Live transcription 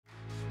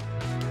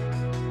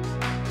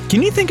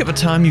Can you think of a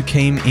time you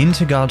came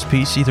into God's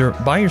peace either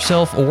by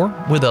yourself or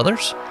with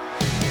others?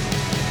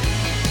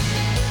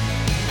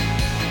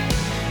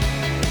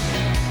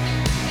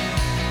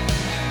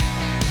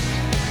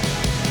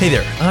 Hey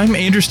there, I'm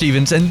Andrew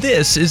Stevens, and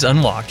this is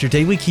Unlocked, your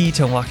daily key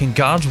to unlocking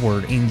God's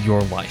Word in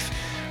your life.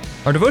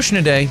 Our devotion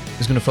today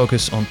is going to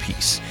focus on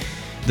peace.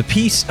 The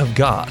peace of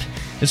God.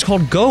 It's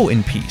called Go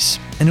in Peace,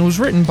 and it was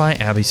written by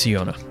Abby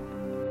Siona.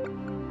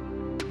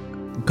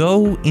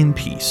 Go in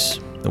peace,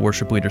 the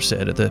worship leader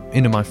said at the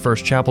end of my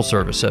first chapel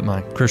service at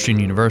my Christian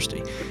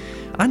university.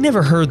 I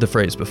never heard the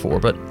phrase before,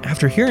 but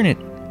after hearing it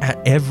at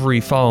every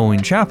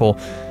following chapel,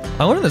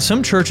 I learned that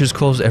some churches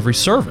close every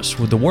service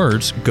with the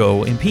words,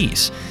 Go in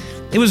Peace.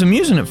 It was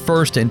amusing at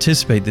first to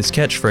anticipate this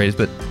catchphrase,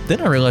 but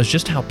then I realized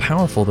just how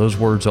powerful those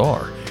words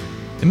are.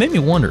 It made me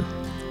wonder,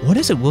 what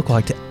does it look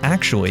like to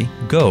actually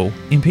go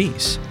in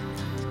peace?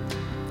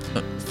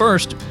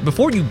 First,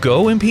 before you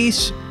go in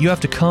peace, you have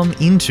to come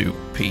into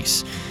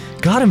peace.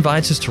 God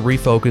invites us to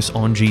refocus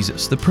on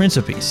Jesus, the Prince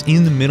of Peace,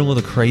 in the middle of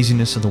the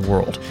craziness of the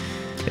world.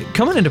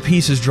 Coming into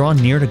peace is drawing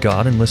near to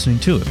God and listening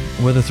to Him,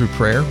 whether through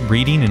prayer,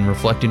 reading and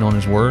reflecting on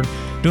His Word,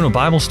 doing a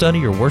Bible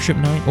study or worship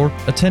night, or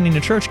attending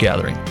a church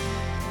gathering.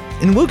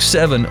 In Luke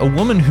 7, a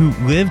woman who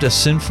lived a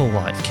sinful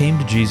life came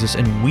to Jesus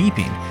and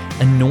weeping,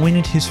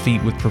 anointed His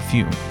feet with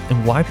perfume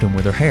and wiped them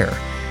with her hair.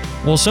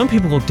 While some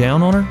people looked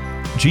down on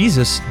her,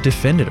 Jesus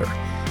defended her.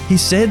 He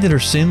said that her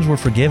sins were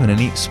forgiven, and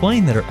He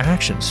explained that her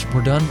actions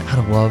were done out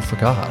of love for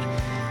God.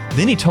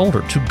 Then He told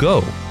her to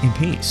go in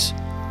peace.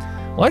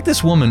 Like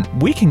this woman,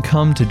 we can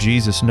come to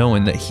Jesus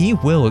knowing that He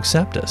will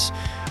accept us.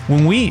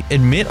 When we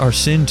admit our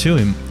sin to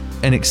Him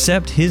and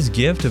accept His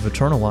gift of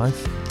eternal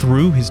life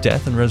through His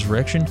death and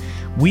resurrection,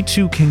 we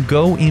too can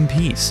go in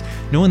peace,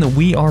 knowing that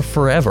we are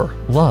forever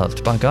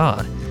loved by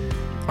God.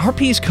 Our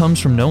peace comes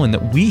from knowing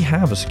that we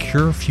have a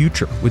secure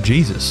future with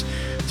Jesus.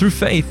 Through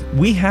faith,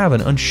 we have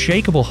an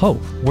unshakable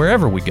hope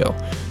wherever we go,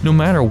 no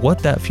matter what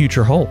that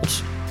future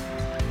holds.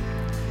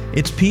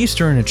 It's peace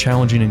during a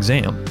challenging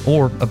exam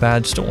or a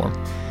bad storm.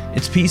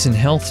 It's peace in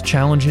health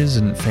challenges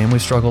and family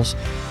struggles.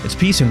 It's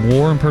peace in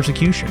war and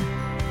persecution.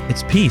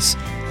 It's peace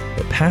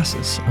that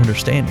passes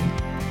understanding.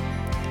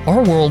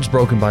 Our world's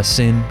broken by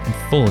sin and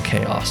full of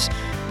chaos,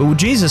 but with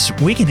Jesus,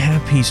 we can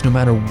have peace no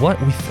matter what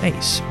we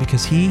face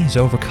because He has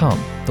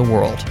overcome the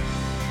world.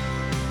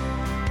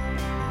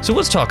 So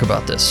let's talk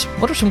about this.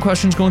 What are some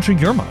questions going through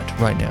your mind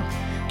right now?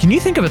 Can you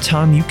think of a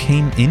time you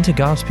came into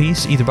God's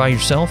peace either by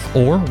yourself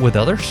or with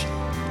others?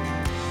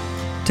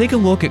 Take a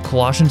look at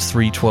Colossians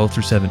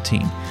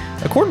 3:12-17.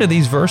 According to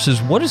these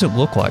verses, what does it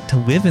look like to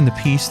live in the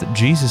peace that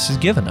Jesus has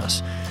given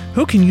us?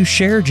 Who can you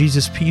share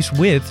Jesus' peace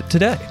with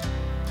today?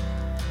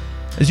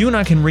 As you and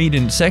I can read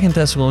in 2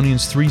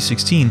 Thessalonians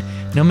 3:16,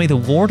 now may the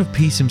Lord of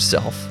peace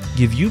Himself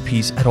give you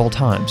peace at all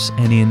times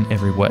and in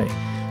every way.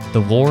 The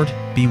Lord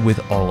be with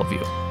all of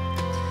you.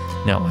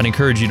 Now, I'd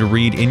encourage you to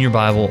read in your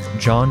Bible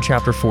John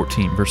chapter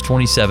 14, verse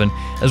 27,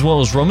 as well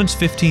as Romans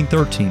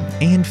 15:13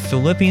 and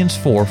Philippians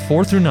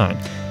 4:4-9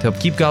 to help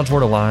keep God's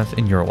Word alive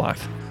in your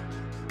life.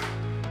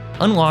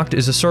 Unlocked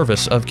is a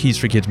service of Keys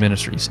for Kids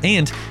Ministries,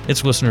 and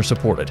it's listener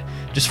supported.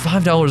 Just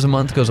 $5 a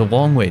month goes a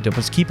long way to help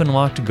us keep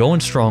Unlocked going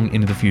strong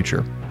into the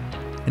future.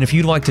 And if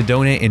you'd like to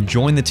donate and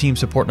join the team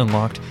supporting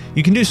Unlocked,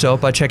 you can do so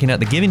by checking out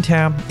the Giving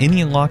tab in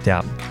the Unlocked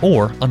app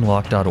or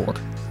unlocked.org.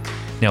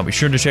 Now be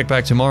sure to check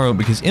back tomorrow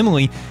because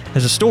Emily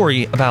has a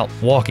story about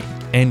walking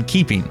and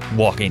keeping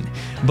walking.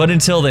 But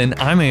until then,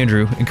 I'm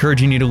Andrew,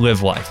 encouraging you to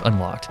live life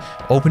unlocked,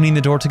 opening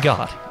the door to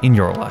God in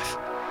your life.